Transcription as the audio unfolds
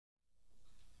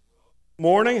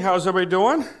Morning, how's everybody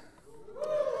doing?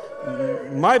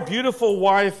 My beautiful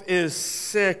wife is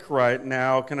sick right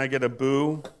now. Can I get a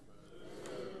boo?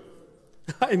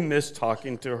 I miss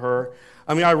talking to her.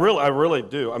 I mean, I really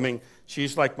do. I mean,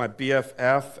 she's like my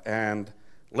BFF, and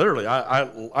literally,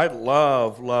 I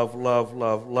love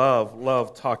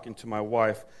talking to my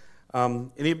wife.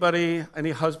 Anybody, any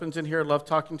husbands in here love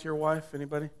talking to your wife?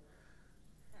 Anybody?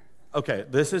 Okay,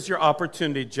 this is your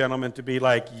opportunity, gentlemen, to be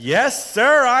like, yes,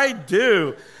 sir, I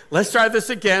do. Let's try this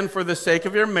again for the sake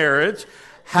of your marriage.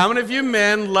 How many of you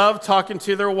men love talking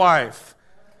to their wife?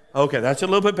 Okay, that's a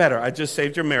little bit better. I just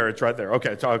saved your marriage right there.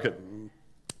 Okay, it's all good.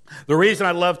 The reason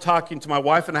I love talking to my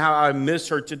wife and how I miss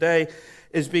her today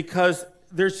is because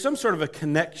there's some sort of a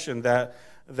connection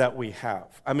that we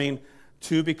have. I mean,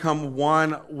 to become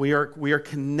one, we are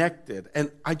connected.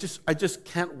 And I just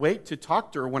can't wait to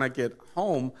talk to her when I get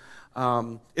home.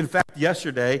 In fact,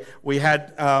 yesterday we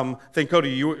had, thank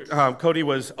Cody, Cody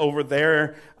was over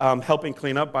there helping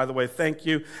clean up, by the way, thank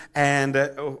you. And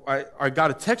I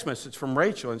got a text message from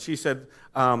Rachel, and she said,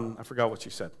 I forgot what she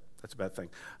said. That's a bad thing.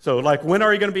 So like, when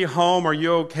are you going to be home? Are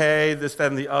you okay? This, that,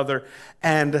 and the other.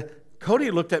 And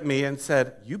Cody looked at me and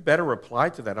said, you better reply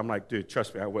to that. I'm like, dude,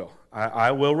 trust me, I will.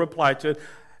 I will reply to it.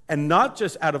 And not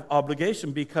just out of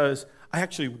obligation, because I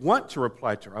actually want to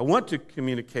reply to her. I want to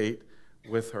communicate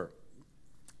with her.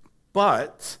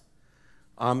 But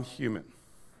I'm human.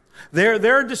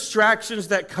 There are distractions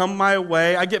that come my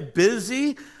way. I get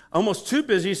busy, almost too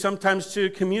busy sometimes to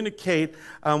communicate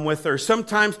with her.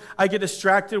 Sometimes I get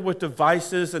distracted with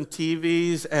devices and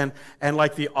TVs and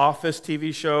like the Office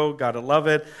TV show, gotta love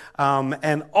it.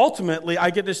 And ultimately, I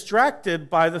get distracted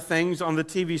by the things on the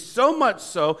TV so much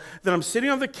so that I'm sitting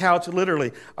on the couch,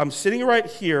 literally. I'm sitting right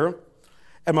here,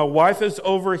 and my wife is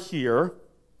over here,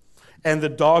 and the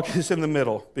dog is in the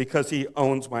middle because he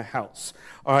owns my house.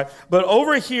 All right. But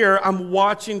over here, I'm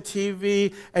watching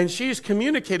TV, and she's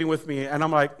communicating with me, and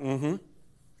I'm like, And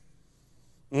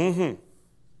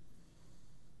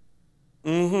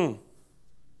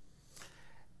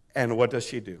what does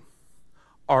she do?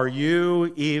 Are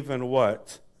you even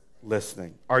what?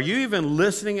 Listening. Are you even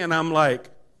listening? And I'm like,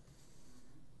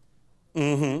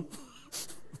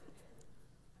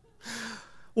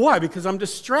 Why? Because I'm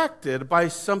distracted by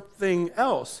something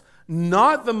else,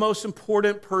 not the most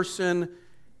important person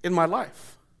in my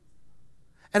life.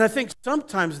 And I think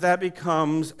sometimes that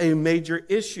becomes a major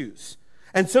issue.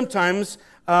 And sometimes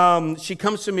she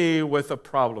comes to me with a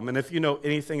problem. And if you know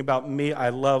anything about me, I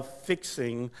love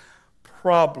fixing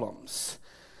problems.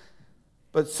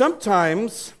 But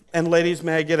sometimes, and ladies,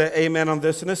 may I get an amen on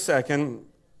this in a second,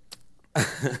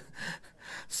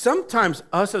 sometimes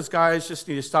us as guys just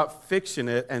need to stop fixing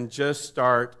it and just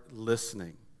start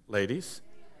listening. Ladies?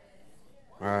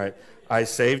 All right. I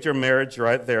saved your marriage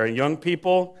right there. And young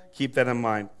people, keep that in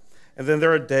mind. And then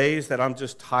there are days that I'm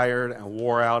just tired and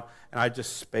wore out, and I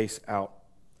just space out.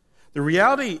 The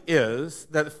reality is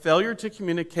that failure to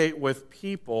communicate with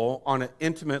people on an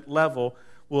intimate level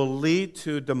will lead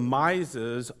to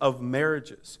demises of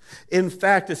marriages. In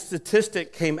fact, a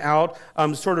statistic came out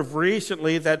sort of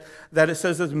recently that it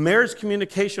says that marriage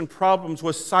communication problems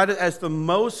was cited as the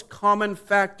most common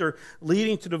factor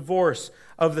leading to divorce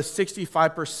of the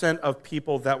 65% of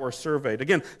people that were surveyed.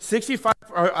 Again, 65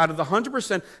 out of the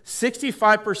 100%,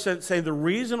 65% say the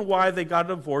reason why they got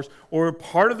a divorce, or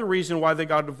part of the reason why they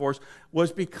got a divorce,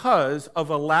 was because of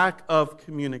a lack of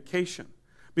communication.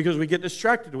 Because we get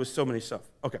distracted with so many stuff.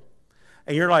 Okay.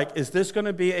 And you're like, is this going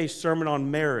to be a sermon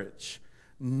on marriage?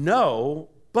 No,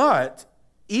 but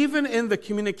even in the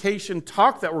communication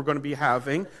talk that we're going to be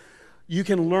having, you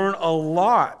can learn a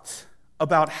lot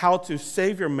about how to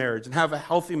save your marriage and have a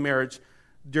healthy marriage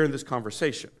during this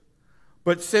conversation.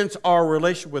 But since our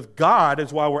relationship with God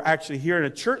is why we're actually here in a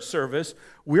church service,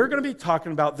 we're going to be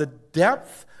talking about the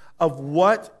depth of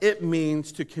what it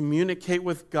means to communicate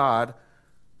with God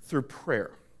through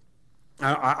prayer.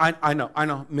 I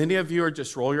know. Many of you are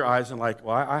just roll your eyes and like,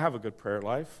 well, I have a good prayer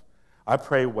life. I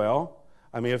pray well.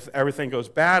 I mean, if everything goes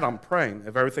bad, I'm praying.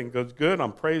 If everything goes good,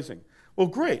 I'm praising. Well,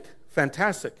 great.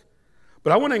 Fantastic.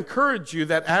 But I want to encourage you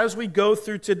that as we go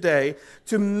through today,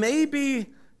 to maybe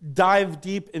dive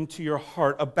deep into your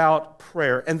heart about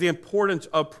prayer and the importance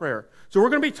of prayer. So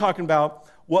we're going to be talking about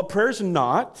what prayer is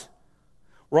not.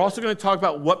 We're also going to talk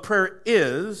about what prayer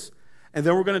is. And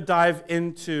then we're going to dive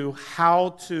into how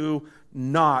to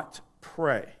not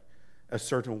pray a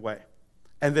certain way.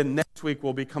 And then next week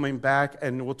we'll be coming back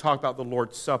and we'll talk about the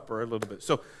Lord's Supper a little bit.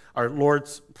 So our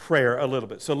Lord's Prayer a little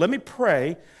bit. So let me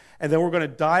pray, and then we're going to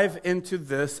dive into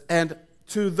this. And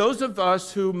to those of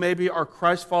us who maybe are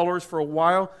Christ followers for a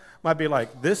while, might be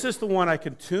like, this is the one I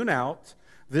can tune out.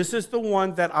 This is the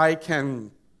one that I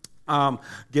can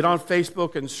get on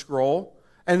Facebook and scroll.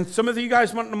 And some of you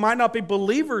guys might not be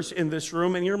believers in this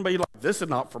room, and you're going to be like, this is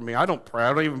not for me. I don't pray.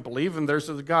 I don't even believe in there's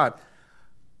a God.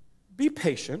 Be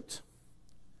patient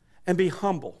and be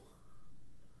humble.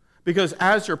 Because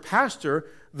as your pastor,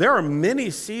 there are many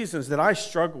seasons that I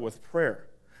struggle with prayer.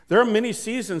 There are many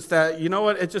seasons that, you know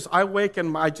what, I wake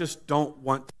and I just don't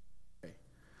want to pray.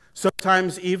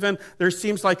 Sometimes even there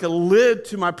seems like a lid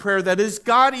to my prayer that is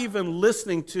God even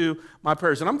listening to my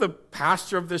prayers. And I'm the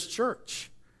pastor of this church.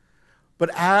 But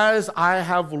as I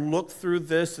have looked through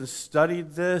this and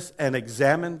studied this and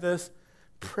examined this,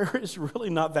 prayer is really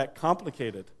not that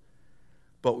complicated.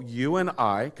 But you and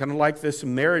I, kind of like this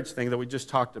marriage thing that we just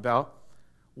talked about,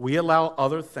 we allow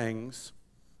other things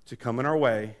to come in our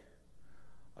way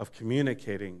of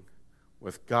communicating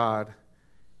with God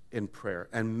in prayer.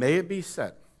 And may it be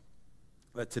said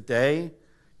that today,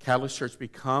 Catalyst Church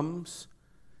becomes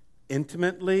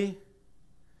intimately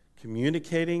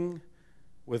communicating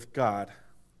with God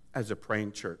as a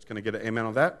praying church. Can I get an amen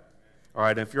on that? All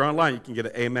right, and if you're online, you can get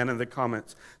an amen in the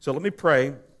comments. So let me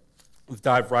pray. Let's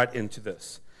dive right into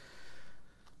this.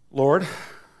 Lord,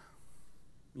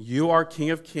 you are King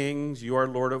of Kings, you are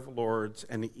Lord of Lords,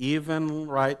 and even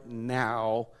right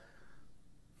now,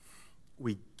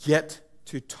 we get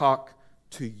to talk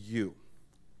to you.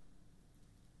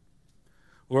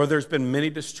 Lord, there's been many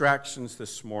distractions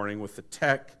this morning with the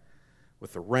tech,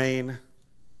 with the rain,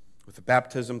 with the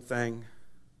baptism thing.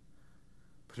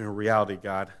 But in reality,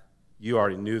 God, you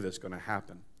already knew this was going to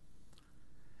happen.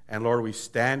 And Lord, we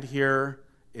stand here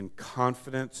in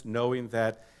confidence, knowing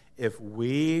that if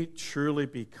we truly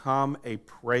become a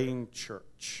praying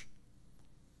church,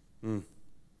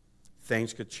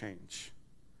 things could change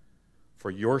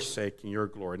for your sake and your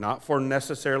glory. Not for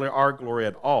necessarily our glory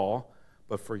at all,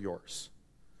 but for yours.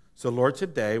 So Lord,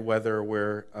 today, whether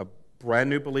we're a brand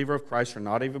new believer of Christ or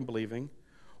not even believing,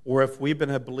 or if we've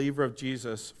been a believer of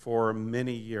Jesus for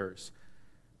many years,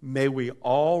 may we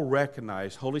all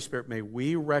recognize, Holy Spirit, may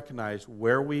we recognize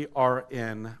where we are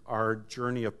in our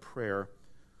journey of prayer.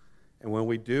 And when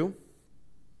we do,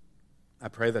 I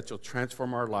pray that you'll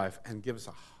transform our life and give us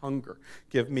a hunger.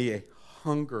 Give me a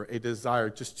hunger, a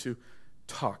desire just to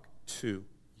talk to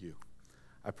you.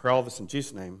 I pray all this in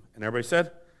Jesus' name. And everybody said?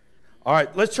 All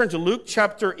right, let's turn to Luke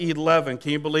chapter 11.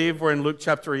 Can you believe we're in Luke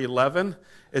chapter 11?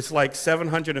 It's like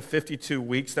 752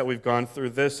 weeks that we've gone through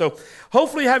this. So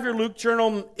hopefully you have your Luke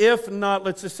journal. If not,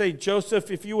 let's just say, Joseph,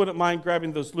 if you wouldn't mind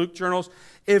grabbing those Luke journals.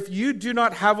 If you do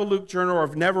not have a Luke journal or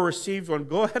have never received one,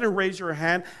 go ahead and raise your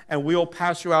hand and we'll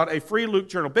pass you out a free Luke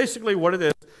journal. Basically what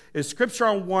it is scripture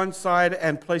on one side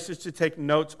and places to take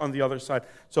notes on the other side.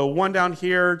 So one down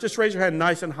here, just raise your hand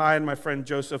nice and high and my friend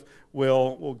Joseph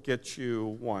will get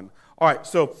you one. All right,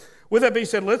 so with that being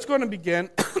said, let's go ahead and begin.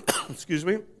 Excuse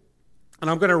me. And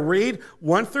I'm going to read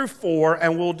 1 through 4,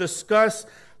 and we'll discuss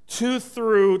 2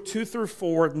 through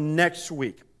 4 next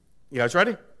week. You guys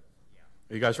ready? Are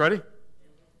you guys ready?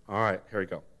 All right, here we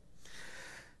go.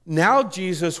 Now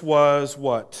Jesus was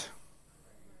what?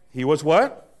 He was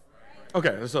what?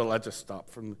 Okay, so let's just stop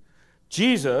from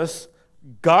Jesus,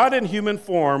 God in human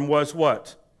form, was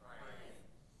what?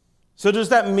 So does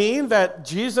that mean that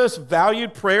Jesus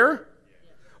valued prayer?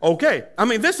 Okay,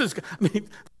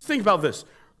 think about this.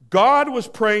 God was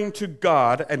praying to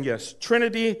God, and yes,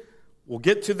 Trinity, we'll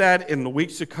get to that in the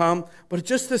weeks to come, but it's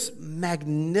just this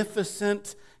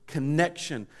magnificent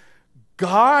connection.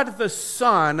 God the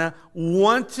Son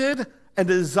wanted and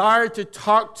desired to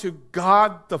talk to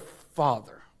God the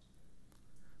Father.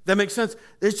 That makes sense?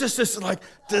 There's just this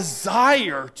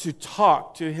desire to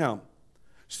talk to him.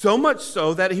 So much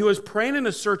so that he was praying in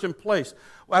a certain place.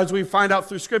 As we find out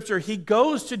through Scripture, he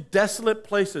goes to desolate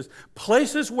places,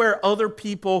 places where other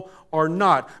people are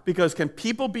not. Because can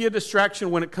people be a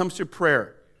distraction when it comes to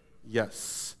prayer?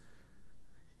 Yes.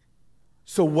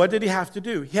 So what did he have to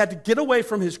do? He had to get away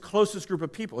from his closest group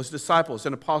of people, his disciples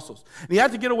and apostles. And he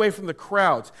had to get away from the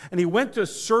crowds. And he went to a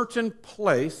certain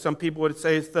place. Some people would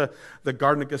say it's the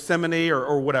Garden of Gethsemane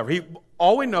or whatever.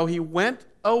 All we know, he went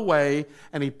away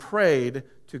and he prayed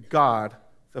to God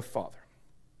the Father.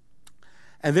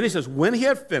 And then he says, when he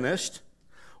had finished,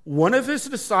 one of his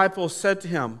disciples said to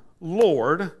him,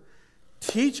 Lord,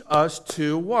 teach us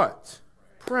to what?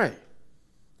 Pray.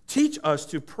 Teach us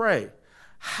to pray.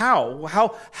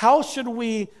 How should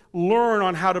we learn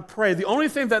on how to pray? The only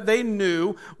thing that they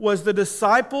knew was the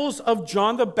disciples of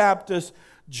John the Baptist.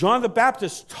 John the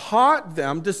Baptist taught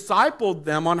them, discipled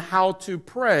them on how to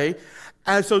pray.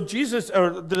 And so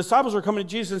the disciples were coming to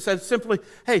Jesus and said simply,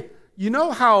 hey, you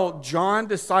know how John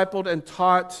discipled and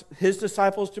taught his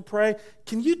disciples to pray?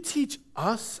 Can you teach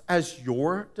us as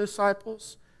your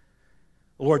disciples?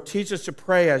 The Lord, teach us to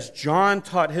pray as John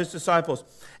taught his disciples.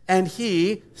 And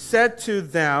he said to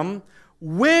them,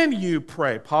 when you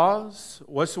pray, pause.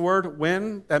 What's the word?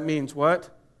 When? That means what?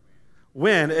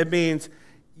 When. It means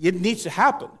it needs to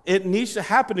happen. It needs to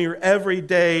happen in your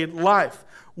everyday life.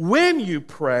 When you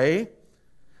pray,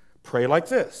 pray like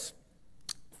this.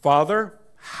 Father,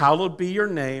 hallowed be your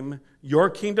name.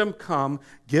 Your kingdom come.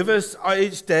 Give us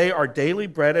each day our daily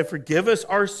bread and forgive us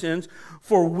our sins,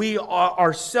 for we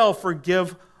ourselves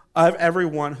forgive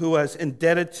everyone who has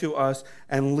indebted to us,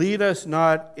 and lead us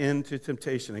not into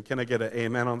temptation. And can I get an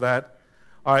amen on that?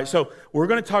 All right, so we're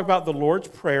going to talk about the Lord's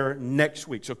Prayer next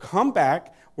week. So come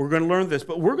back. We're going to learn this,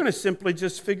 but we're going to simply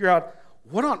just figure out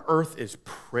what on earth is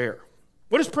prayer.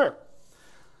 What is prayer?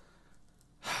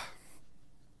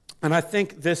 And I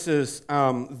think this is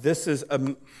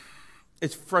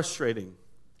it's frustrating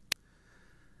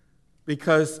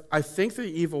because I think the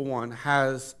evil one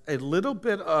has a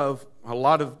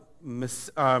lot of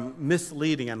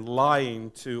misleading and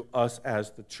lying to us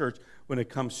as the church when it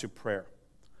comes to prayer.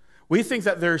 We think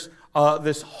that there's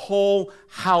this whole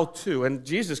how-to, and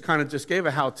Jesus kind of just gave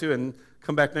a how-to, and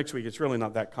come back next week. It's really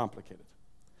not that complicated.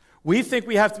 We think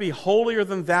we have to be holier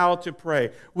than thou to pray.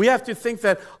 We have to think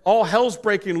that all hell's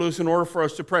breaking loose in order for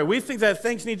us to pray. We think that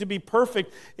things need to be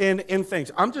perfect in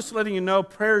things. I'm just letting you know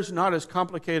prayer is not as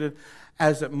complicated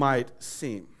as it might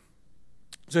seem.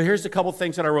 So here's a couple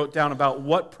things that I wrote down about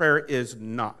what prayer is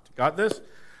not. Got this?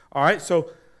 All right, so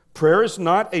prayer is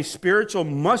not a spiritual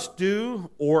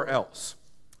must-do or else.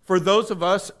 For those of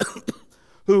us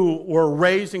who were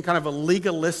raised in kind of a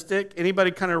legalistic, anybody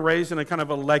kind of raised in a kind of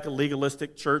a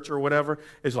legalistic church or whatever,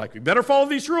 is like, you better follow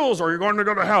these rules or you're going to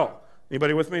go to hell.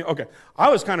 Anybody with me? Okay. I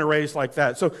was kind of raised like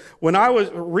that. So when I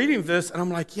was reading this, and I'm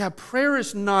like, yeah, prayer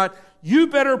is not, you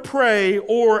better pray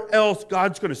or else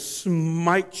God's going to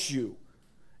smite you.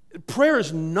 Prayer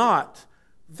is not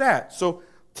that. So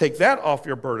take that off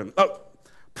your burden.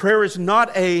 Prayer is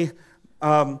not a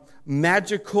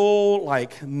magical,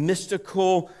 like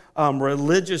mystical,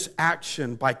 religious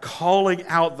action by calling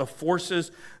out the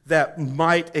forces that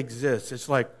might exist. It's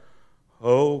like,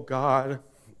 oh God.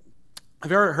 Have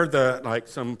you ever heard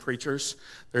some preachers,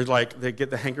 they get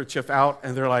the handkerchief out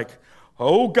and they're like,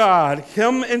 oh God,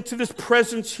 come into this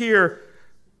presence here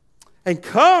and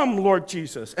come, Lord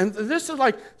Jesus. And this is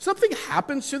like, something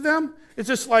happens to them. It's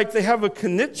just like they have a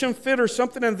conniption fit or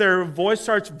something and their voice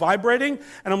starts vibrating.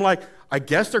 And I'm like, I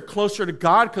guess they're closer to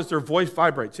God because their voice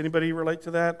vibrates. Anybody relate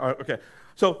to that? Okay.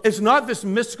 So it's not this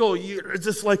mystical, it's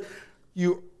just like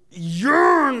you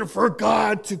yearn for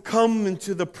God to come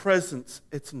into the presence.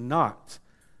 It's not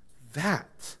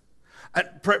that.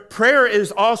 Prayer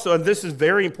is also, and this is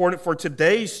very important for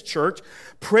today's church,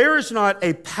 prayer is not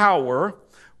a power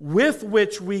with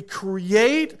which we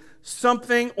create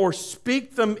something or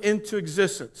speak them into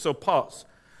existence. So pause.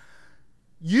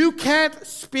 You can't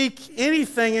speak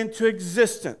anything into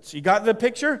existence. You got the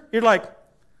picture? You're like,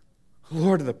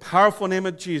 Lord, in the powerful name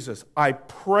of Jesus, I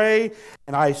pray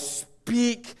and I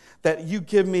speak that you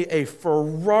give me a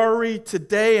Ferrari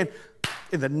today, and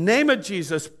in the name of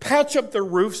Jesus, patch up the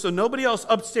roof so nobody else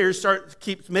upstairs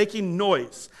keeps making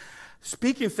noise,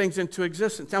 speaking things into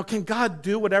existence. Now, can God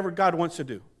do whatever God wants to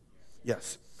do?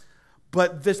 Yes.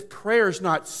 But this prayer is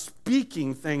not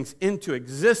speaking things into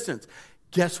existence.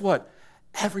 Guess what?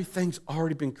 Everything's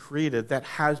already been created that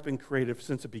has been created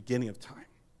since the beginning of time.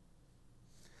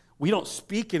 We don't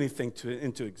speak anything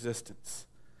into existence.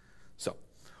 So,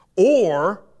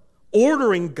 or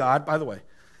ordering God, by the way,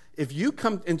 if you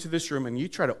come into this room and you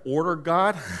try to order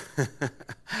God,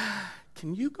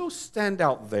 can you go stand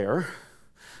out there?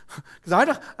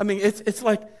 Because it's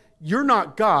like, you're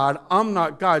not God, I'm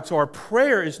not God. So our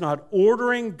prayer is not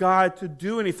ordering God to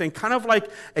do anything, kind of like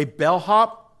a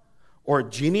bellhop or a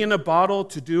genie in a bottle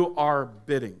to do our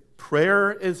bidding.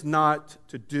 Prayer is not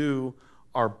to do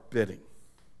our bidding.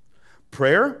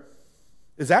 Prayer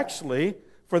is actually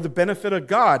for the benefit of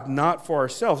God, not for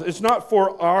ourselves. It's not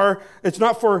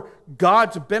for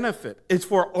God's benefit. It's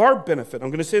for our benefit. I'm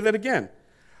going to say that again.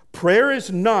 Prayer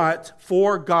is not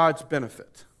for God's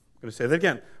benefit. I'm going to say that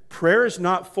again. Prayer is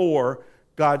not for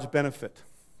God's benefit.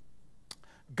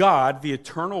 God, the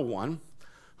eternal one,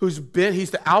 he's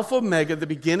the Alpha Omega, the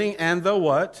beginning and the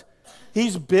what?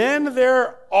 He's been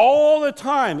there all the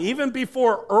time, even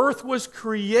before earth was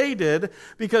created,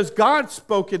 because God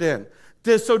spoke it in.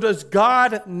 So does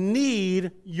God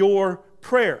need your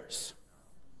prayers?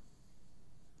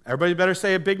 Everybody better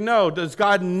say a big no. Does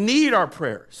God need our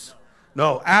prayers?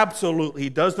 No, absolutely. He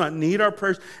does not need our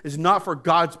prayers. It's not for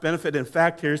God's benefit. In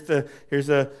fact, here's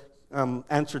the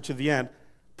answer to the end.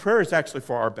 Prayer is actually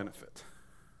for our benefit.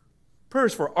 Prayer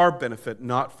is for our benefit,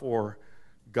 not for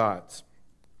God's.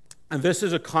 And this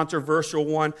is a controversial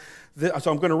one.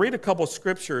 So I'm going to read a couple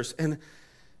scriptures, and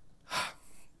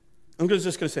I'm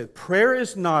just going to say, prayer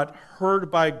is not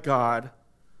heard by God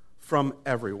from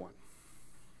everyone.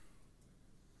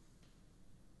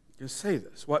 I'm going to say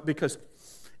this. What? Because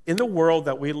in the world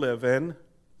that we live in,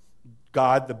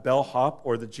 God, the bellhop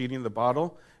or the genie in the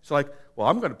bottle, it's like, well,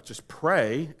 I'm going to just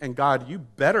pray, and God, you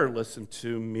better listen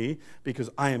to me because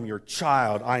I am your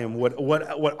child. I am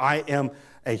what I am,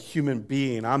 a human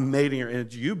being. I'm made in your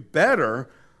image. You better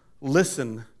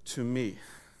listen to me.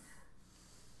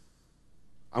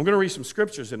 I'm going to read some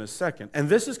scriptures in a second. And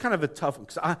this is kind of a tough one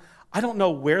because I don't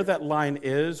know where that line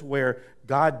is where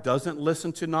God doesn't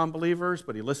listen to non-believers,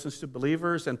 but he listens to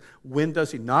believers. And when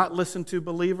does he not listen to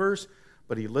believers,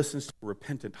 but he listens to a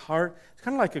repentant heart? It's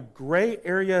kind of like a gray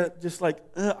area, just like,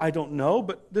 I don't know,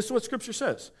 but this is what Scripture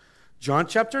says. John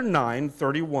chapter 9,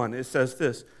 31, it says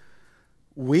this.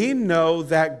 We know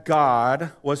that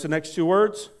God, what's the next two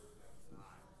words?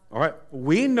 All right.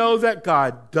 We know that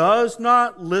God does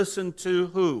not listen to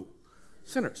who?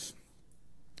 Sinners.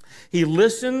 He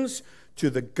listens to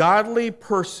the godly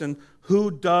person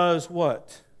who does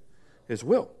what? His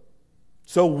will.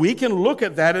 So we can look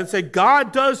at that and say,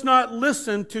 God does not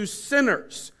listen to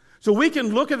sinners. So we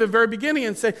can look at the very beginning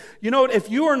and say, you know what, if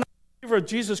you are not a believer of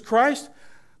Jesus Christ,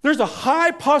 there's a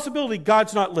high possibility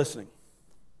God's not listening.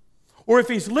 Or if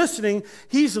he's listening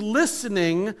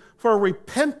for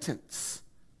repentance.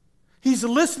 He's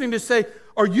listening to say,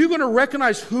 are you going to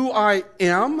recognize who I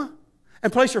am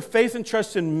and place your faith and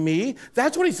trust in me?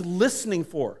 That's what he's listening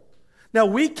for. Now,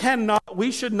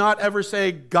 we should not ever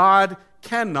say God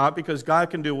cannot, because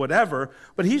God can do whatever,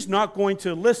 but he's not going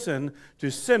to listen to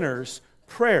sinners'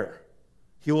 prayer.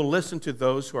 He will listen to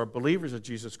those who are believers of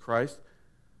Jesus Christ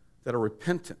that are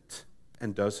repentant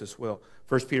and does his will.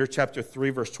 1 Peter chapter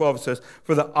 3, verse 12, it says,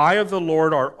 for the eye of the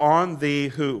Lord are on thee,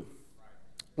 who?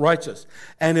 Righteous.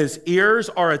 And his ears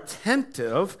are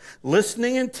attentive,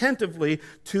 listening attentively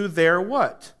to their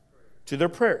what? To their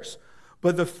prayers.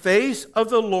 But the face of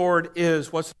the Lord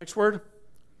is, what's the next word?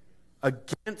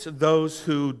 Against those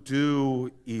who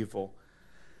do evil.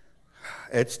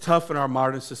 It's tough in our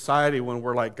modern society when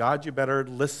we're like, God, you better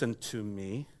listen to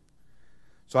me.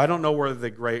 So I don't know where the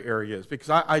gray area is, because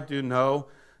I do know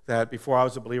that before I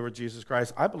was a believer of Jesus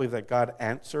Christ, I believe that God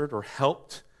answered or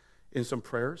helped in some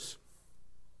prayers.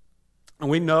 And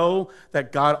we know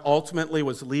that God ultimately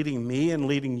was leading me and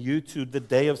leading you to the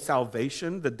day of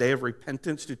salvation, the day of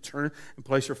repentance, to turn and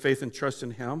place your faith and trust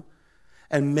in him.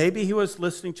 And maybe he was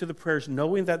listening to the prayers,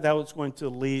 knowing that that was going to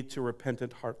lead to a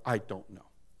repentant heart. I don't know.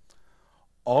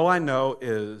 All I know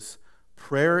is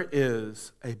prayer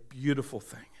is a beautiful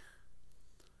thing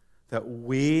that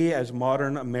we as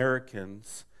modern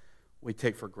Americans, we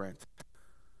take for granted.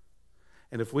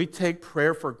 And if we take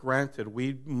prayer for granted,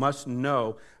 we must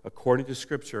know, according to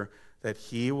Scripture, that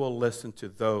he will listen to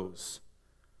those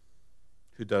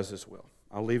who does his will.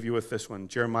 I'll leave you with this one,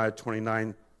 Jeremiah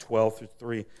 29, 12 through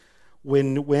 3.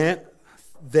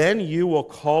 Then you will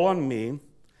call on me,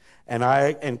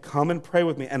 and come and pray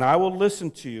with me, and I will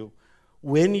listen to you.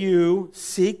 When you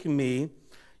seek me,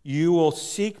 you will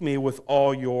seek me with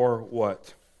all your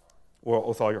what? Well,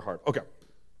 with all your heart. Okay.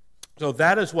 So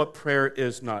that is what prayer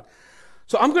is not.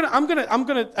 So I'm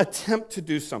gonna attempt to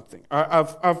do something.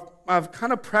 I've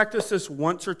kind of practiced this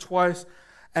once or twice,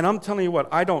 and I'm telling you what,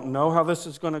 I don't know how this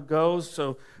is going to go.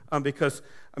 So because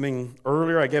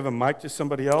earlier I gave a mic to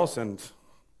somebody else, and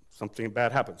something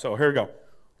bad happened. So here we go.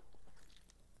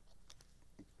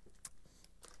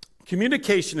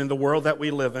 Communication in the world that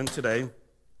we live in today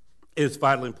is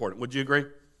vitally important. Would you agree?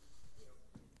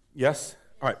 Yes.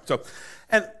 All right. So,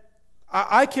 and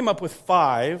I came up with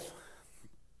 5.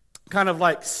 Kind of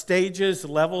like stages,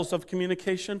 levels of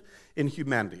communication in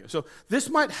humanity. So this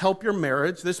might help your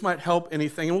marriage. This might help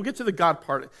anything. And we'll get to the God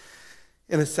part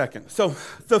in a second. So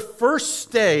the first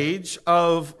stage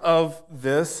of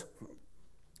this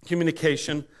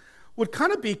communication would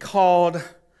kind of be called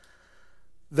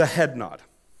the head nod.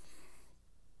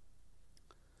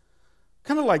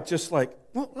 Kind of like, just like,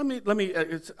 well, let me,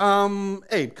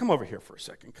 Abe, come over here for a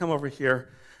second. Come over here,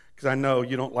 because I know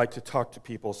you don't like to talk to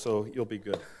people, so you'll be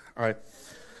good. All right.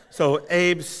 So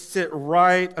Abe, sit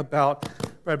right about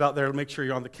there. Make sure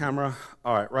you're on the camera.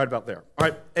 All right, right about there. All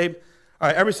right, Abe. All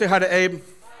right, everybody say hi to Abe.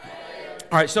 Hi, Abe.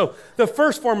 All right, so the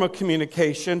first form of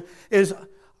communication is,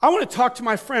 I want to talk to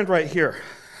my friend right here.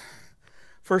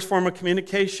 First form of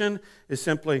communication is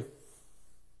simply,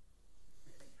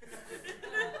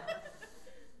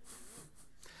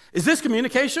 Is this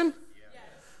communication?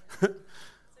 Yes.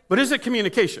 But is it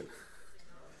communication?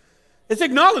 It's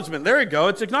acknowledgement. There you go.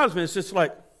 It's acknowledgement. It's just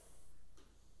like,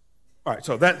 all right,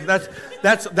 so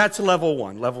that's level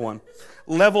one. Level one.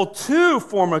 Level two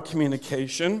form of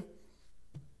communication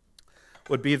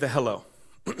would be the hello.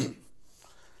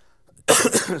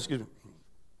 Excuse me.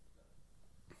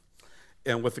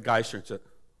 And with the guy shirt, said,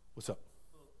 what's up?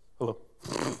 Hello.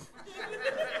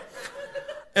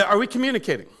 Are we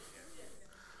communicating?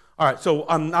 All right, so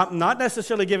I'm not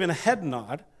necessarily giving a head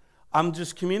nod. I'm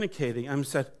just communicating. I'm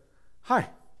said, hi,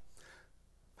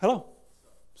 hello,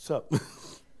 what's up?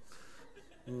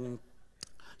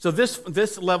 So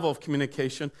this level of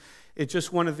communication, it's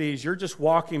just one of these, you're just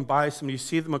walking by somebody, you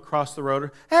see them across the road,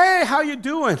 hey, how you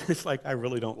doing? It's like, I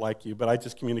really don't like you, but I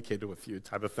just communicated with you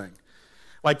type of thing.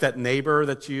 Like that neighbor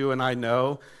that you and I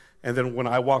know, and then when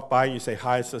I walk by, you say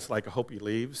hi, it's just like, I hope he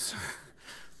leaves.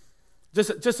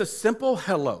 Just a simple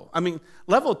hello. I mean,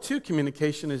 level two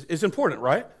communication is important,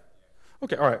 right?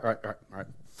 Okay, all right.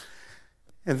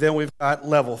 And then we've got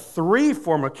level three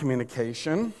form of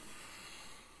communication,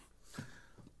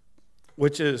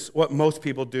 which is what most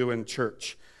people do in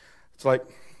church. It's like,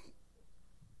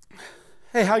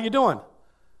 hey, how you doing?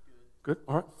 Good,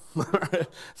 all right.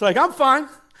 It's like, I'm fine.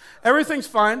 Everything's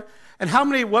fine.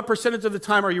 And what percentage of the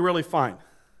time are you really fine?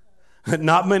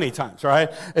 Not many times,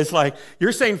 right? It's like,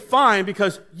 you're saying fine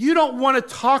because you don't want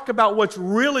to talk about what's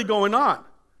really going on.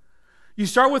 You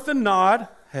start with a nod,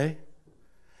 hey,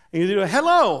 and you do a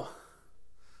hello,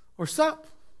 or sup,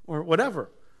 or whatever.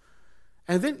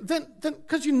 And then,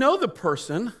 because you know the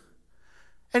person,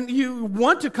 and you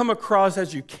want to come across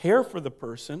as you care for the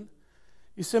person,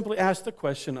 you simply ask the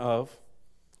question of,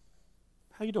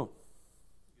 how you doing?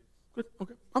 Good,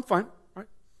 okay, I'm fine, all right.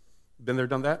 Been there,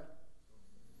 done that?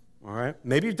 All right,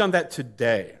 maybe you've done that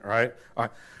today, all right? All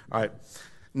right.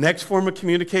 Next form of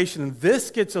communication, and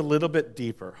this gets a little bit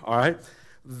deeper, all right?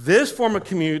 This form of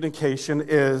communication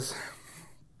is,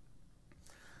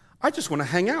 I just want to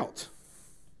hang out.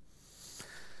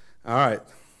 All right,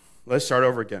 let's start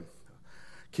over again.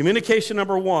 Communication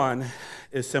number one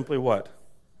is simply what?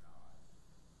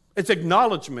 It's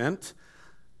acknowledgement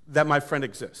that my friend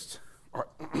exists. All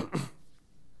right.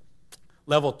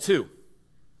 Level two,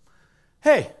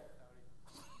 hey.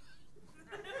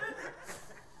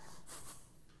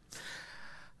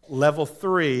 Level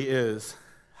three is,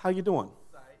 how you doing?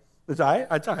 It's all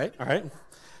right, all right.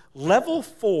 Level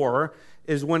four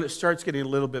is when it starts getting a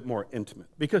little bit more intimate.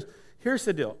 Because here's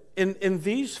the deal. In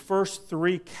these first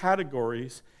three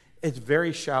categories, it's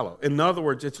very shallow. In other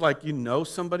words, it's like you know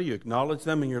somebody, you acknowledge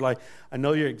them, and you're like, I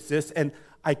know you exist, and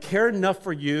I care enough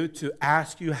for you to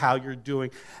ask you how you're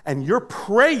doing. And you're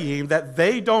praying that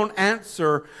they don't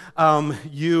answer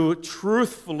you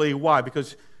truthfully. Why?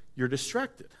 Because you're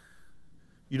distracted.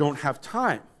 You don't have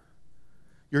time.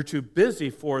 You're too busy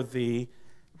for the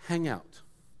hangout.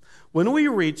 When we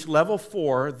reach level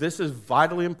four, this is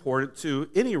vitally important to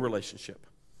any relationship.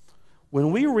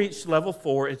 When we reach level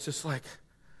four, it's just like,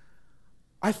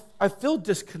 I feel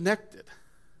disconnected.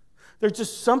 There's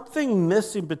just something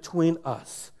missing between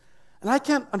us. And I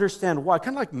can't understand why.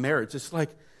 Kind of like marriage. It's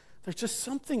like, there's just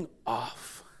something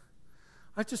off.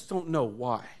 I just don't know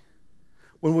why.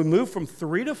 When we move from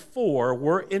 3 to 4,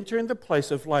 we're entering the place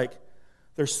of like,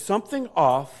 there's something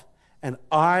off, and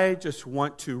I just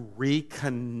want to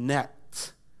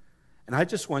reconnect. And I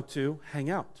just want to hang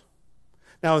out.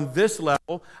 Now, in this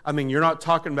level, I mean, you're not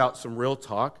talking about some real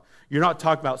talk. You're not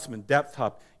talking about some in-depth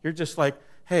talk. You're just like,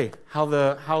 hey,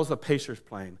 how's the Pacers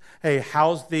playing? Hey,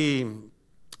 how's the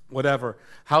whatever?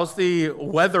 How's the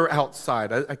weather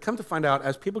outside? I come to find out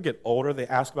as people get older, they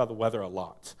ask about the weather a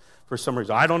lot. For some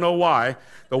reason. I don't know why.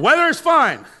 The weather is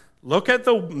fine. Look at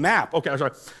the map. Okay, I'm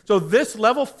sorry. So this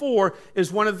level 4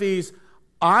 is one of these,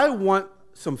 I want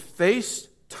some face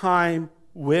time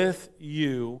with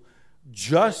you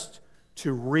just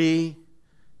to reconnect.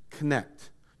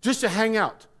 Just to hang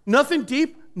out. Nothing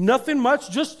deep, nothing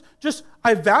much, just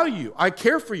I value you. I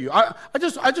care for you. I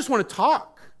just want to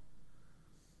talk.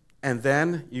 And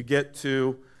then you get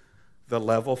to the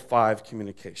level 5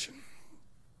 communication.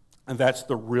 And that's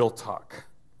the real talk.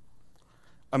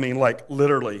 I mean, like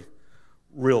literally,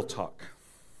 real talk.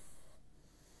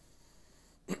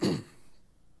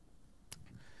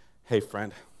 Hey,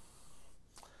 friend.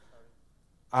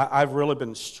 I've really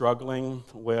been struggling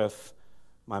with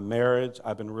my marriage.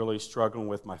 I've been really struggling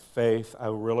with my faith.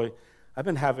 I've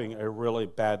been having a really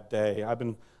bad day. I've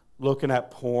been looking at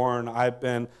porn. I've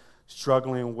been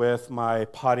struggling with my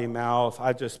potty mouth.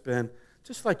 I've just been,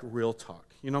 just like real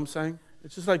talk. You know what I'm saying?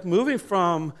 It's just like moving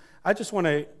from, I just want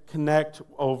to connect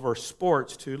over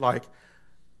sports to like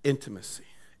intimacy.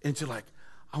 into like,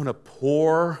 I want to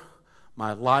pour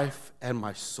my life and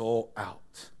my soul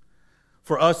out.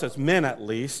 For us as men, at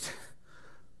least,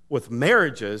 with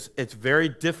marriages, it's very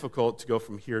difficult to go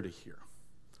from here to here.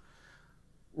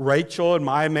 Rachel in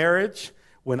my marriage,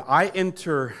 when I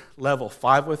enter level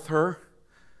 5 with her,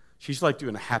 she's like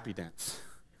doing a happy dance.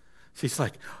 She's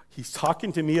like, he's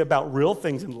talking to me about real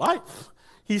things in life.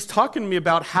 He's talking to me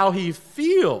about how he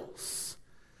feels.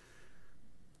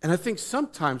 And I think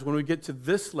sometimes when we get to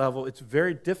this level, it's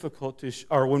very difficult to,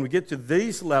 or when we get to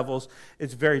these levels,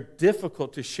 it's very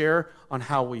difficult to share on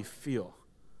how we feel.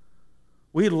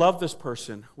 We love this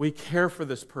person. We care for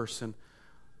this person.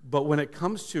 But when it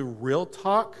comes to real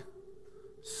talk,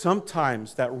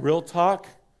 sometimes that real talk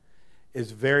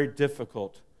is very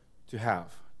difficult to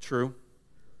have. True?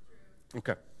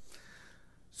 Okay.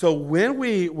 So when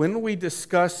we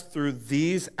discuss through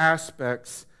these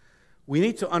aspects, we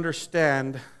need to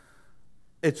understand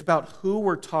it's about who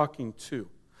we're talking to.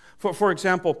 For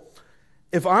example,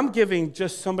 if I'm giving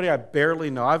just somebody I barely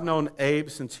know, I've known Abe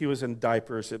since he was in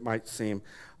diapers, it might seem,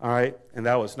 all right? And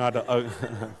that was not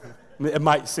it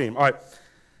might seem, all right.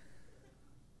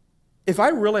 If I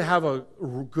really have a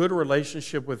good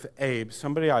relationship with Abe,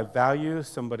 somebody I value,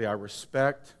 somebody I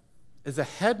respect, is a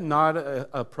head nod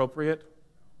appropriate?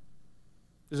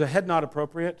 Is a head nod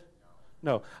appropriate?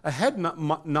 No. A head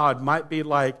nod might be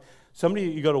like somebody,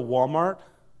 you go to Walmart,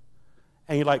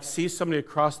 and you like see somebody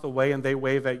across the way and they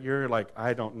wave at you, you're like,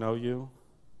 I don't know you.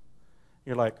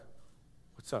 You're like,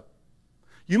 what's up?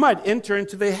 You might enter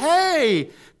into the, hey,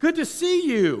 good to see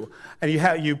you. And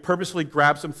you purposely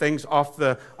grab some things off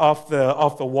the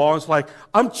wall. It's like,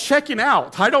 I'm checking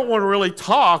out. I don't want to really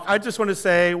talk. I just want to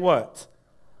say what?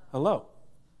 Hello.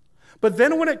 But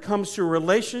then when it comes to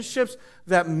relationships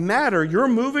that matter, you're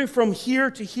moving from here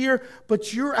to here,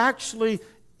 but you're actually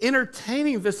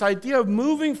entertaining this idea of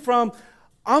moving from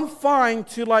I'm fine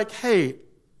to like, hey,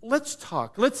 let's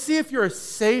talk. Let's see if you're a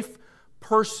safe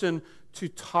person to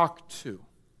talk to.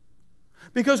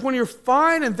 Because when you're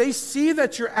fine and they see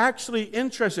that you're actually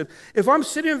interested, if I'm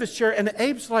sitting in this chair and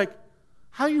Abe's like,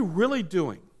 how are you really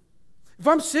doing? If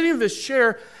I'm sitting in this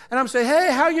chair and I'm saying,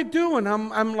 hey, how you doing?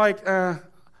 I'm like,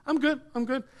 I'm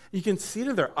good. You can see it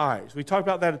in their eyes. We talked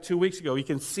about that 2 weeks ago. You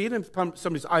can see it in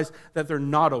somebody's eyes that they're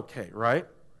not okay, right?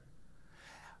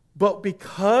 But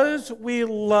because we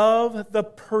love the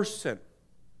person,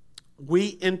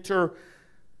 we enter,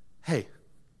 hey,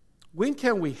 when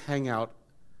can we hang out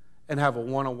and have a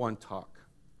one-on-one talk?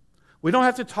 We don't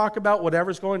have to talk about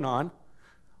whatever's going on.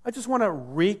 I just want to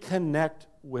reconnect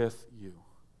with you,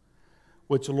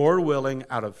 which, Lord willing,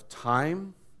 out of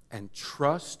time and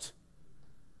trust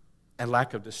and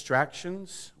lack of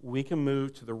distractions, we can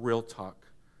move to the real talk.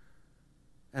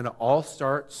 And it all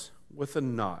starts with a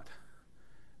nod.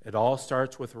 It all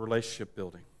starts with relationship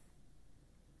building.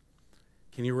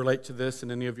 Can you relate to this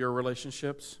in any of your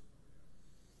relationships?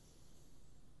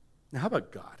 Now, how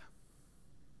about God?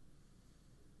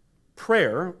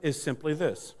 Prayer is simply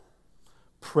this.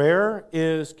 Prayer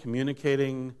is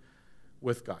communicating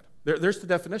with God. There's the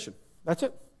definition. That's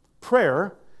it.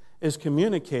 Prayer is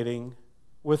communicating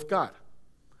with God.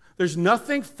 There's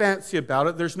nothing fancy about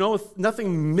it. There's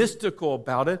nothing mystical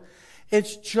about it.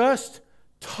 It's just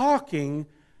talking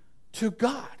to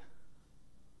God.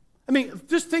 I mean,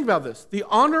 just think about this. The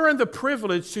honor and the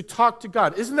privilege to talk to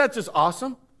God. Isn't that just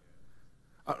awesome?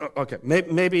 Okay,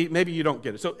 maybe you don't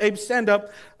get it. So Abe, stand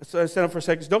up for a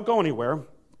second. Don't go anywhere.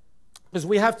 Because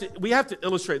we have to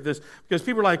illustrate this. Because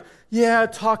people are like, yeah,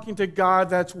 talking to God,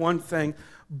 that's one thing.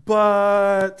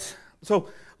 But, so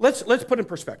let's put in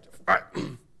perspective. All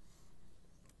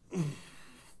right.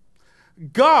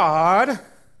 God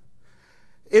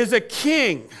is a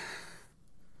king.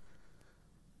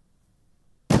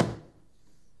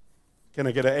 Can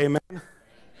I get an amen?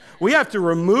 We have to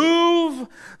remove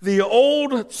the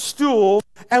old stool,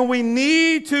 and we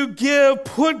need to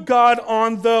put God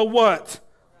on the what?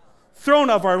 Throne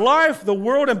of our life, the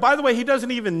world. And by the way, he doesn't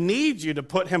even need you to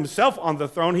put himself on the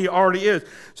throne. He already is.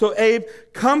 So Abe,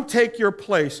 come take your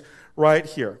place right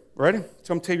here. Ready?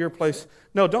 Come take your place.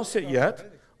 No, don't sit yet.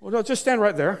 Well, no, just stand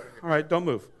right there. All right, don't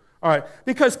move. All right,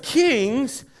 because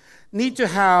kings need to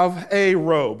have a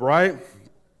robe, right?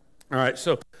 All right,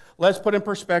 so let's put in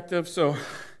perspective. So,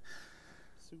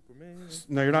 Superman.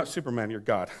 No, you're not Superman. You're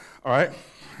God. All right?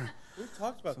 We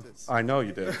talked about this. I know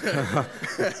you did.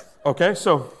 Okay,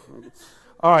 so,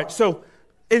 all right. So,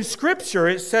 in Scripture,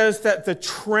 it says that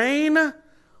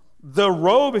the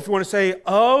robe, if you want to say,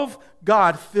 of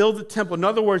God filled the temple. In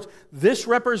other words, this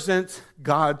represents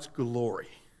God's glory.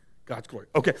 God's glory.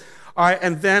 Okay. All right,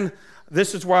 and then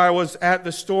this is where I was at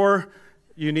the store.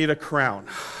 You need a crown.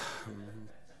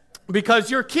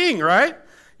 Because you're king, right?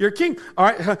 You're king. All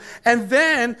right. And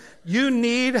then you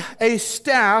need a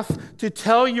staff to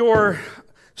tell your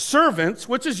servants,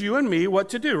 which is you and me, what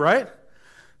to do, right?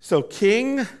 So,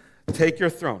 king, take your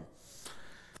throne.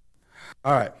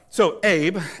 All right. So,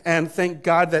 Abe, and thank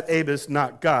God that Abe is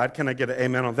not God. Can I get an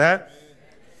amen on that?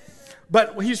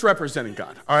 But he's representing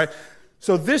God. All right.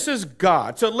 So, this is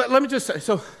God. So, let me just say,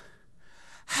 so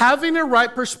having a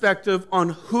right perspective on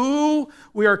who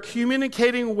we are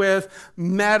communicating with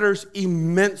matters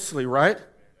immensely, right?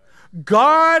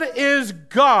 God is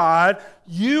God.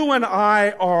 You and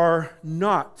I are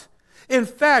not. In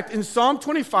fact, in Psalm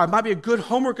 25, might be a good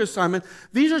homework assignment,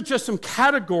 these are just some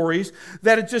categories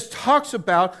that it just talks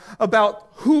about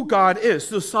who God is.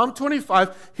 So Psalm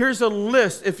 25, here's a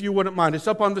list, if you wouldn't mind. It's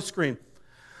up on the screen.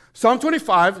 Psalm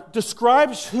 25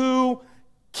 describes who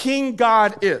King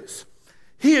God is.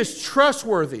 He is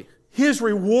trustworthy. He is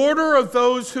rewarder of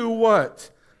those who what?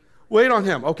 Wait on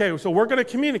him. Okay, so we're going to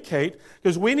communicate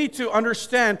because we need to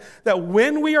understand that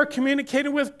when we are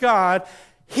communicating with God,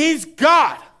 he's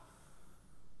God.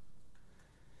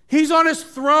 He's on his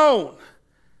throne.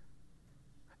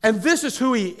 And this is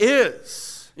who he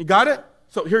is. You got it?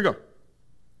 So here we go.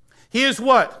 He is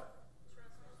what?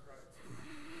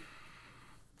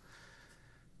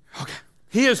 Okay.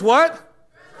 He is what?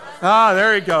 Ah,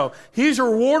 there you go. He's a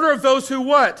rewarder of those who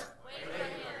what?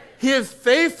 He is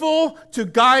faithful to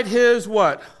guide his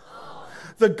what?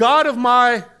 The God of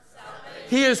my,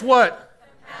 he is what?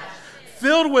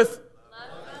 Filled with,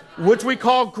 which we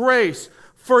call grace.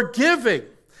 Forgiving.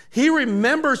 He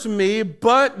remembers me,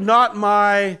 but not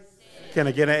my, can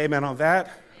I get an amen on that?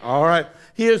 All right.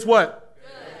 He is what?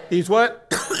 He's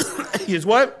what? He is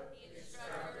what?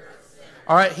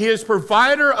 All right. He is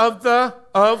provider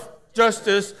of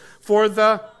justice for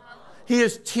the, he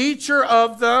is teacher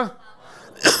of the,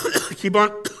 keep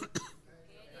on.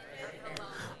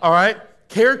 All right.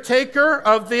 Caretaker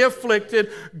of the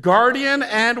afflicted, guardian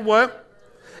and what?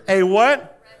 A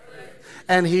what?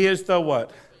 And he is the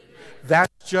what?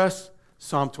 That's just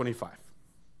Psalm 25.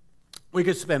 We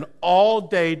could spend all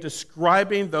day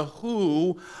describing the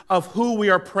who of who we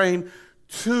are praying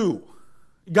to.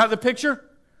 You got the picture?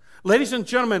 Ladies and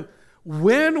gentlemen,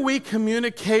 when we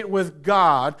communicate with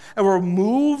God and we're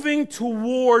moving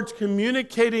towards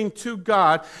communicating to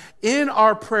God in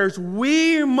our prayers,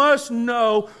 we must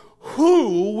know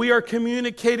who we are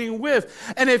communicating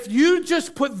with. And if you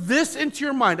just put this into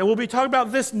your mind, and we'll be talking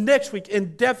about this next week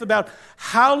in depth about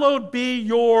hallowed be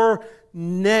your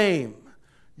name.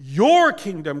 Your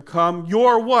kingdom come,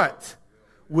 your what?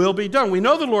 Will be done. We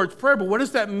know the Lord's Prayer, but what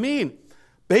does that mean?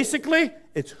 Basically,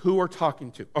 it's who we're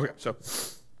talking to. Okay, so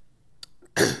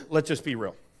let's just be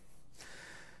real.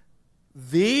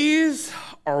 These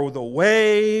are the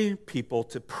way people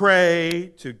to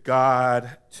pray to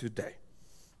God today.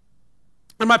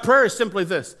 And my prayer is simply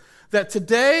this, that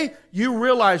today you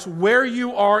realize where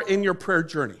you are in your prayer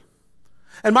journey.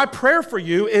 And my prayer for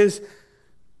you is,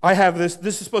 I have this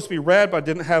is supposed to be red, but I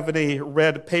didn't have any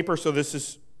red paper, so this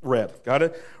is red. Got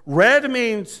it? Red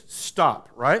means stop,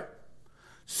 right?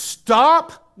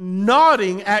 Stop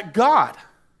nodding at God.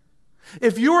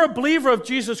 If you're a believer of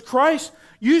Jesus Christ,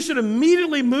 you should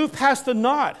immediately move past the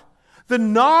nod. The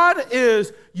nod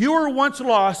is you were once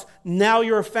lost, now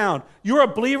you're found. You're a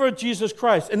believer of Jesus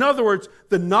Christ. In other words,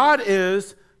 the nod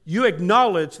is you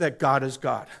acknowledge that God is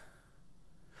God.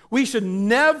 We should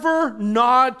never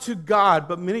nod to God,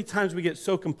 but many times we get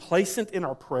so complacent in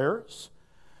our prayers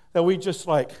that we just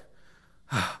like,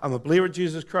 I'm a believer of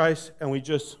Jesus Christ, and we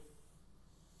just,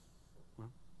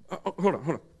 hold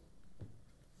on.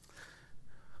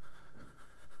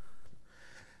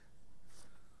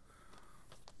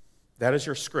 That is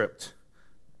your script.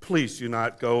 Please do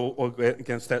not go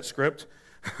against that script.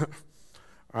 All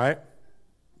right?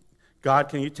 God,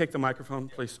 can you take the microphone,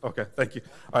 please? Okay, thank you.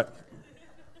 All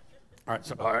right.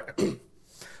 So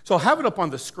I'll have it up on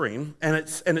the screen, and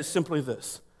it's simply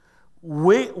this.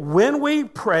 When we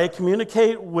pray,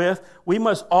 communicate with, we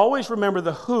must always remember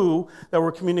the who that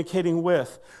we're communicating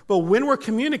with. But when we're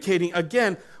communicating,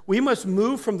 again, we must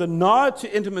move from the nod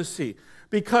to intimacy.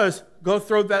 Because, go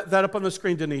throw that up on the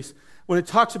screen, Denise. When it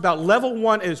talks about level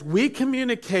 1 is we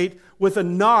communicate with a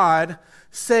nod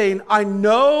saying, I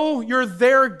know you're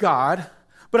there, God,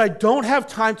 but I don't have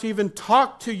time to even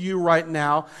talk to you right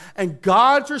now. And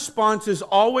God's response is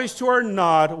always to our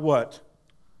nod, what?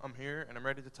 I'm here and I'm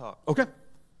ready to talk. Okay.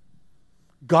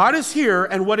 God is here,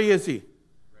 and what is he?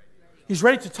 He's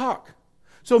ready to talk.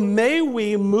 So may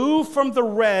we move from the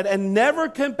red and never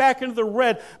come back into the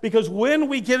red, because when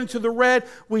we get into the red,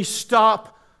 we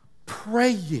stop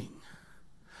praying.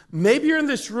 Maybe you're in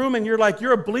this room and you're like,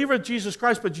 you're a believer of Jesus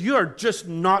Christ, but you are just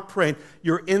not praying.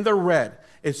 You're in the red.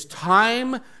 It's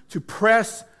time to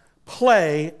press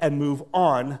play and move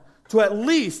on to at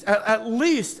least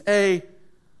a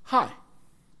hi.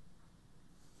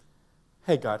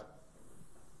 Hey, God.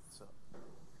 What's up?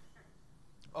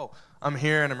 Oh, I'm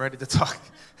here and I'm ready to talk.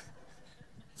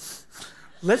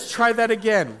 Let's try that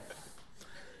again.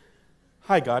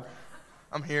 Hi, God.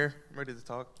 I'm here. I'm ready to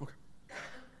talk. Okay.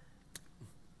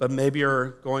 But maybe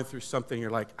you're going through something, you're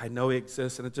like, I know He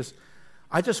exists, and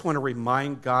I just want to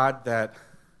remind God that,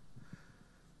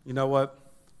 you know what,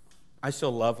 I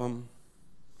still love Him,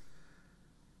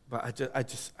 but I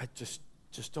just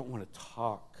don't want to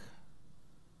talk.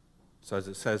 So as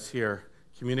it says here,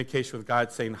 communication with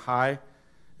God saying hi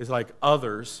is like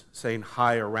others saying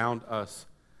hi around us,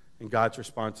 and God's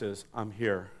response is, I'm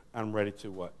here, I'm ready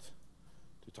to what?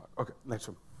 To talk. Okay, next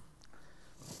one.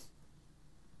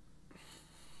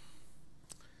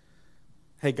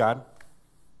 Hey, God.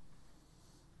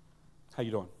 How you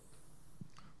doing?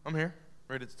 I'm here.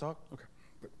 Ready to talk. Okay.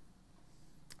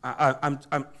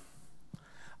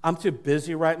 I'm too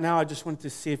busy right now. I just wanted to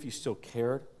see if you still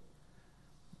cared.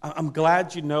 I'm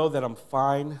glad you know that I'm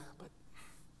fine, but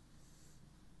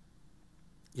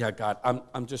yeah, God,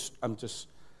 I'm just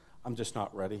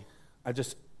not ready.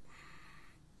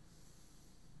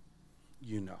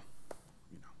 You know.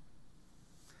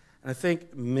 And I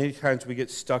think many times we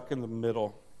get stuck in the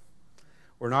middle.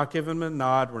 We're not giving Him a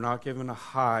nod, we're not giving Him a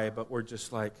hi, but we're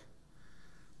just like,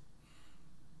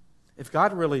 if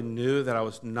God really knew that I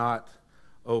was not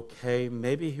okay,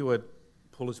 maybe He would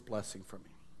pull His blessing from me,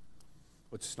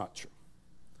 which is not true.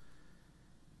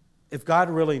 If God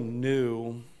really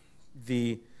knew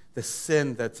the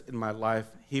sin that's in my life,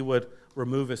 He would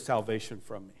remove His salvation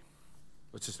from me,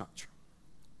 which is not true.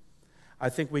 I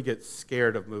think we get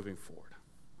scared of moving forward,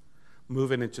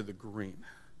 moving into the green,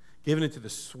 giving into the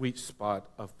sweet spot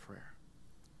of prayer.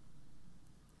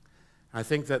 And I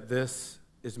think that this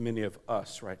is many of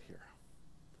us right here.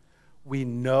 We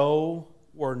know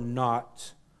we're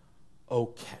not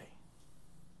okay,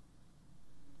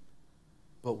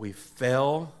 but we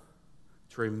fail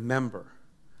to remember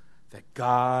that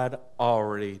God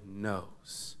already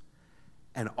knows.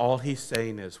 And all He's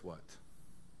saying is what?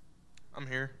 I'm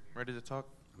here. Ready to talk.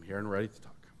 I'm here and ready to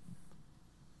talk.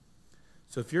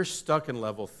 So if you're stuck in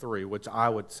level 3, which I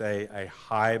would say a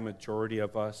high majority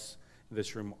of us in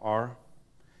this room are,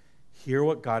 hear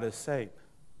what God is saying.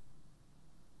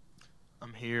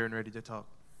 I'm here and ready to talk.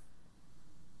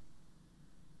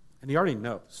 And He already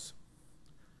knows.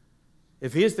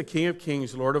 If He is the King of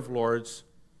Kings, Lord of Lords,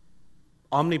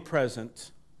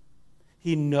 omnipresent,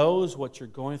 He knows what you're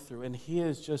going through. And He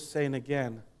is just saying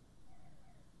again,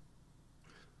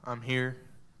 I'm here,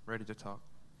 ready to talk.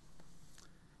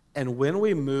 and when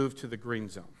we move to the green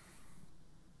zone,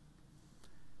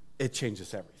 it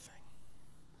changes everything.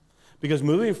 Because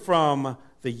moving from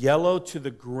the yellow to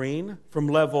the green, from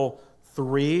level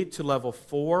 3 to level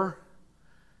 4,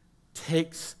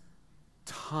 takes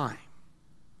time.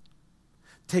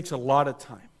 Takes a lot of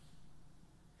time.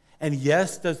 And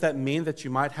yes, does that mean that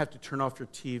you might have to turn off your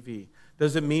TV?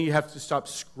 Does it mean you have to stop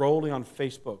scrolling on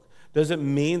Facebook? Does it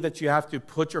mean that you have to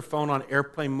put your phone on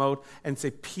airplane mode and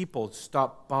say, people,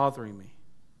 stop bothering me?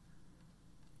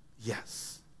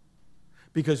 Yes.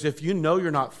 Because if you know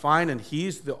you're not fine and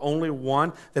He's the only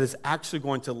one that is actually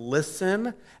going to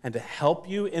listen and to help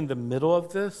you in the middle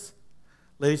of this,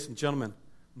 ladies and gentlemen,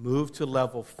 move to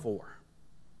level 4.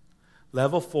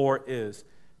 Level 4 is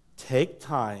take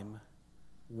time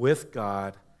with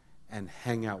God and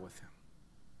hang out with Him.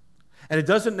 And it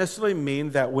doesn't necessarily mean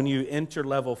that when you enter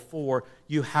level 4,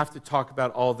 you have to talk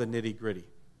about all the nitty-gritty.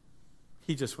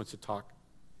 He just wants to talk.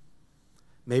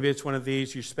 Maybe it's one of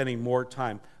these, you're spending more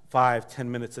time, 5-10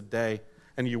 minutes a day,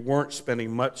 and you weren't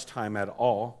spending much time at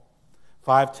all.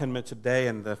 5-10 minutes a day,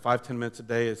 and the 5-10 minutes a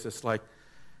day is just like,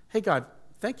 hey, God,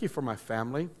 thank you for my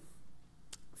family.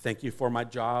 Thank you for my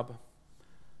job.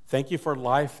 Thank you for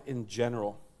life in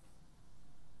general.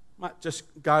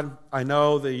 Just, God, I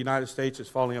know the United States is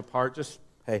falling apart. Just,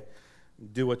 hey,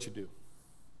 do what you do.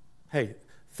 Hey,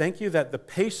 thank you that the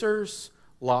Pacers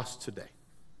lost today,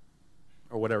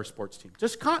 or whatever sports team.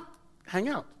 Just hang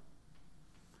out.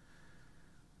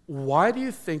 Why do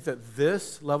you think that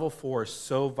this level 4 is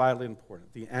so vitally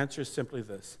important? The answer is simply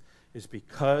this, is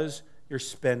because you're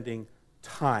spending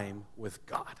time with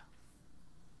God.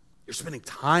 You're spending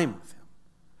time with Him.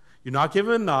 You're not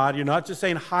giving a nod. You're not just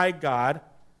saying, hi, God.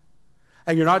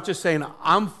 And you're not just saying,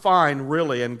 I'm fine,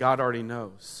 really, and God already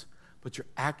knows. But you're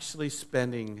actually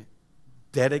spending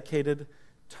dedicated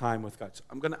time with God. So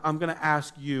I'm going to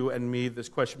ask you and me this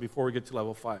question before we get to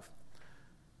level 5.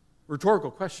 Rhetorical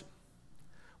question.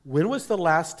 When was the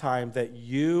last time that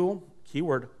you,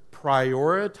 keyword,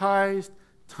 prioritized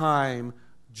time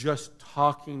just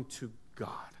talking to God?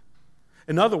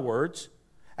 In other words,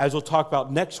 as we'll talk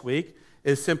about next week,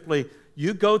 is simply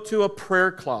you go to a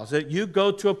prayer closet, you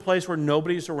go to a place where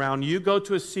nobody's around, you go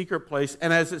to a secret place,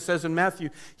 and as it says in Matthew,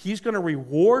 he's going to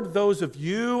reward those of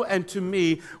you and to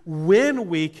me when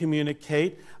we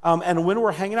communicate and when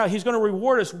we're hanging out. He's going to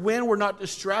reward us when we're not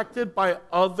distracted by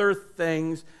other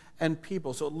things and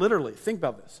people. So literally, think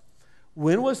about this.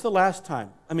 When was the last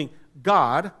time,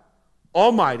 God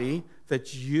Almighty,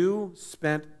 that you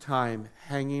spent time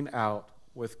hanging out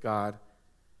with God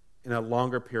in a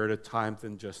longer period of time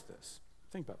than just this?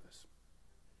 Think about this.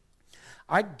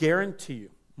 I guarantee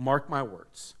you, mark my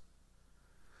words,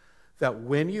 that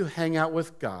when you hang out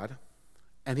with God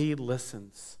and He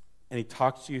listens and He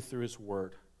talks to you through His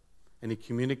Word and He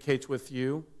communicates with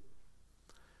you,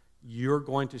 you're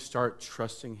going to start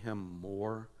trusting Him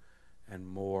more and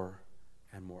more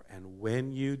and more. And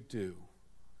when you do,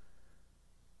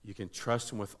 you can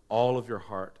trust Him with all of your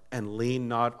heart and lean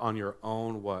not on your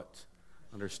own what?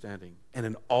 Understanding. And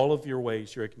in all of your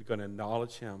ways, you're going to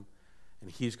acknowledge Him,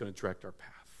 and He's going to direct our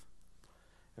path.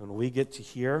 And when we get to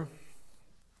here,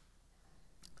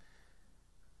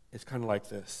 it's kind of like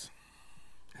this.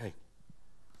 Hey.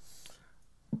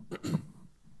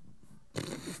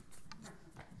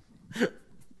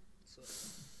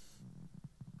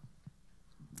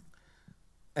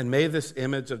 And may this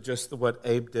image of just what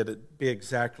Abe did it be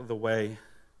exactly the way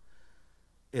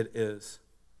it is.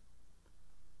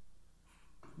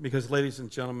 Because, ladies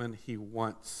and gentlemen, He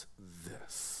wants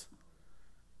this.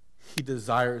 He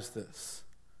desires this.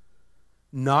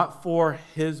 Not for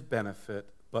His benefit,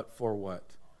 but for what?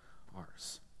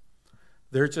 Ours.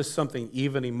 There's just something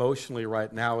even emotionally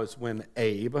right now is when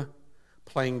Abe,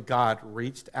 playing God,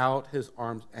 reached out his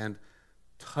arms and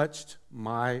touched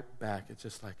my back. It's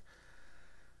just like,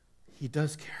 He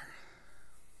does care.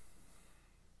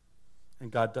 And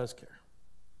God does care.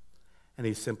 And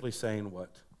He's simply saying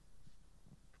what?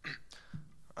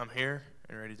 I'm here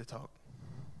and ready to talk.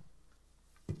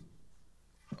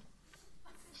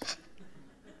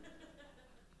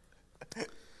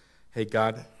 Hey,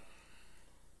 God,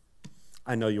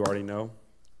 I know you already know,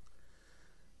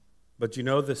 but you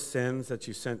know the sins that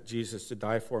you sent Jesus to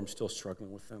die for? I'm still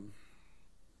struggling with them.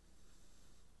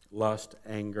 Lust,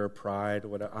 anger, pride,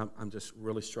 whatever. I'm just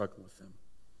really struggling with them.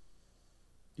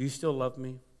 Do you still love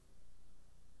me?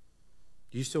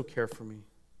 Do you still care for me?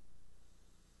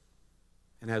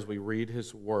 And as we read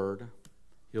His Word,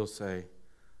 He'll say,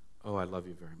 oh, I love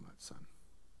you very much, son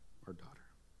or daughter.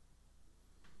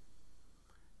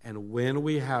 And when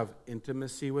we have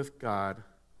intimacy with God,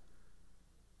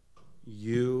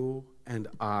 you and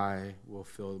I will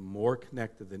feel more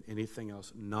connected than anything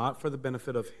else, not for the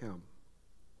benefit of Him,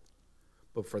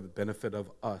 but for the benefit of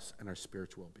us and our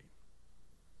spiritual well-being.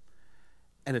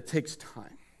 And it takes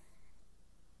time.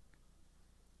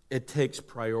 It takes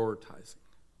prioritizing.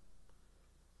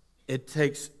 It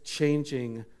takes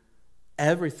changing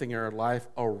everything in our life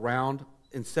around,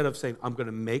 instead of saying, I'm going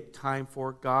to make time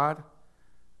for God,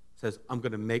 it says, I'm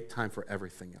going to make time for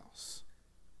everything else.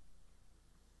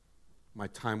 My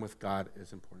time with God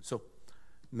is important. So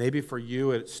maybe for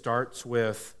you, it starts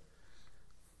with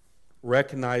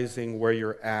recognizing where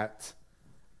you're at,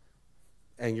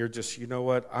 and you're just, you know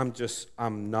what,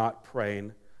 I'm not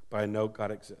praying, but I know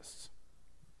God exists.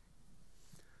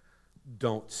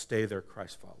 Don't stay there,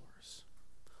 Christ followers.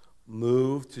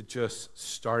 Move to just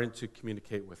starting to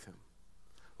communicate with Him.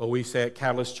 What we say at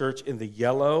Catalyst Church, in the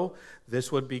yellow,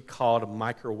 this would be called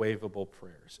microwavable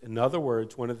prayers. In other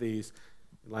words, one of these,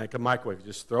 like a microwave, you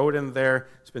just throw it in there,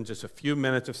 spend just a few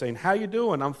minutes of saying, how you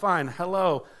doing? I'm fine.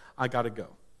 Hello. I got to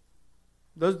go.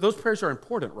 Those prayers are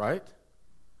important, right?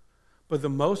 But the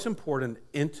most important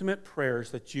intimate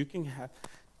prayers that you can have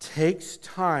takes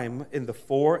time in the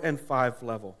 4 and 5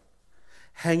 level.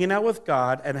 Hanging out with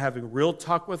God and having real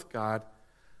talk with God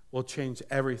will change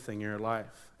everything in your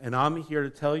life. And I'm here to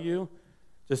tell you,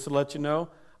 just to let you know,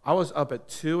 I was up at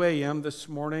 2 a.m. this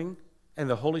morning, and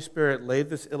the Holy Spirit laid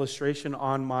this illustration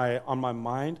on my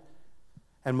mind.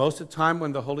 And most of the time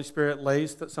when the Holy Spirit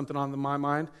lays something on my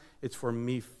mind, it's for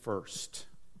me first.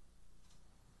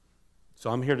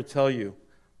 So I'm here to tell you,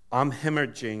 I'm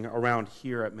hemorrhaging around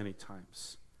here at many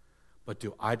times. But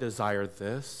do I desire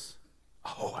this?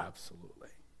 Oh, absolutely.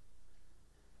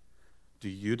 Do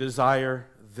you desire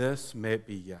this? May it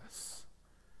be yes.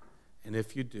 And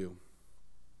if you do,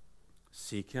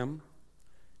 seek Him.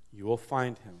 You will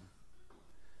find Him.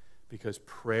 Because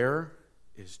prayer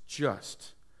is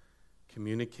just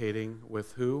communicating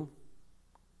with who?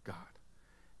 God.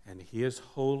 And he is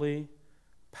holy,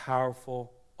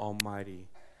 powerful, almighty.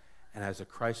 And as a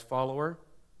Christ follower,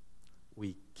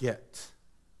 we get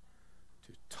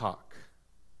to talk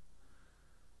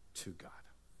to God.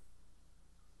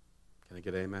 Can I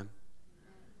get amen?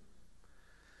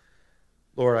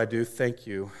 Lord, I do thank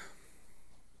you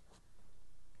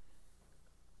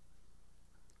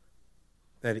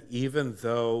that even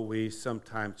though we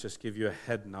sometimes just give you a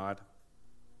head nod,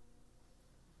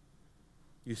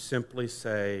 you simply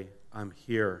say, I'm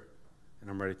here and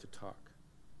I'm ready to talk.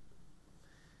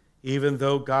 Even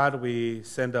though, God, we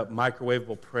send up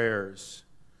microwavable prayers,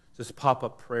 just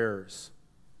pop-up prayers,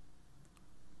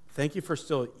 thank you for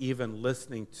still even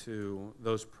listening to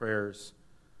those prayers,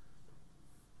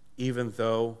 even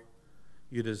though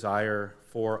you desire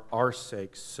for our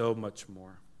sake so much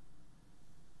more.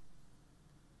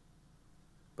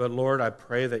 But Lord, I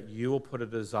pray that you will put a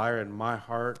desire in my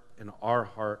heart, in our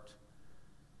heart,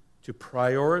 to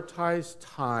prioritize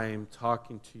time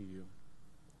talking to you.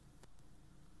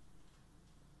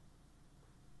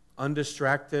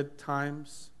 Undistracted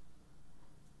times,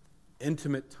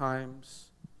 intimate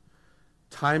times,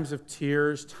 times of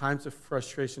tears, times of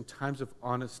frustration, times of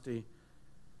honesty.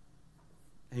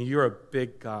 And you're a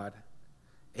big God,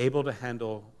 able to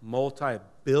handle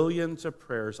multi-billions of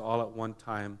prayers all at one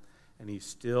time, and you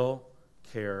still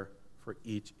care for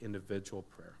each individual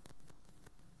prayer.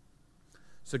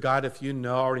 So God, if you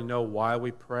already know why we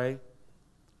pray,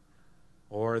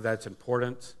 or that's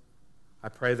important, I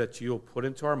pray that you will put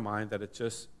into our mind that it's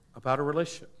just about a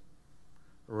relationship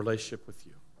with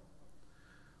you.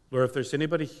 Lord, if there's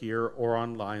anybody here or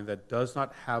online that does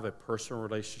not have a personal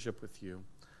relationship with you,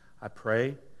 I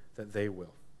pray that they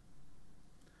will.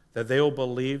 That they will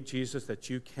believe, Jesus, that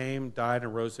you came, died,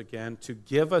 and rose again to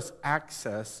give us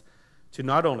access to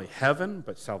not only heaven,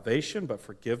 but salvation, but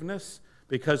forgiveness,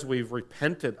 because we've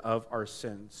repented of our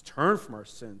sins, turned from our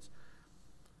sins,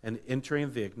 and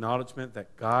entering the acknowledgement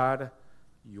that God,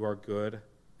 you are good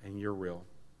and you're real.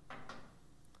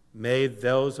 May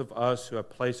those of us who have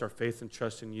placed our faith and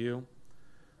trust in you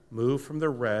move from the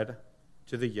red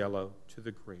to the yellow to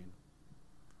the green,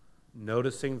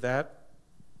 noticing that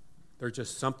there's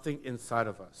just something inside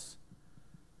of us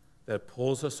that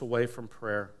pulls us away from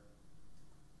prayer.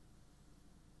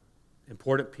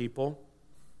 Important people,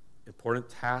 important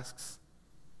tasks,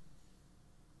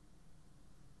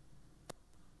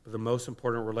 but the most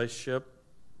important relationship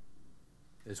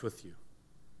is with you.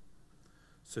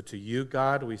 So to you,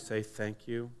 God, we say thank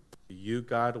you. To you,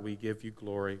 God, we give you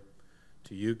glory.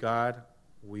 To you, God,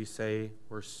 we say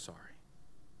we're sorry.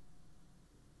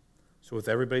 So with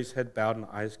everybody's head bowed and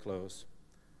eyes closed,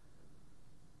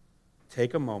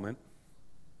 take a moment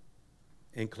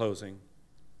in closing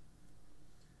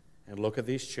and look at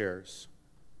these chairs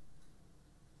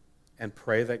and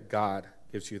pray that God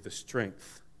gives you the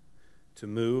strength to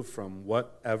move from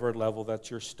whatever level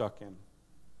that you're stuck in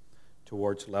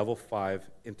towards level 5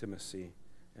 intimacy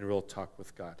and real talk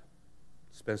with God.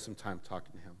 Spend some time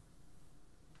talking to him.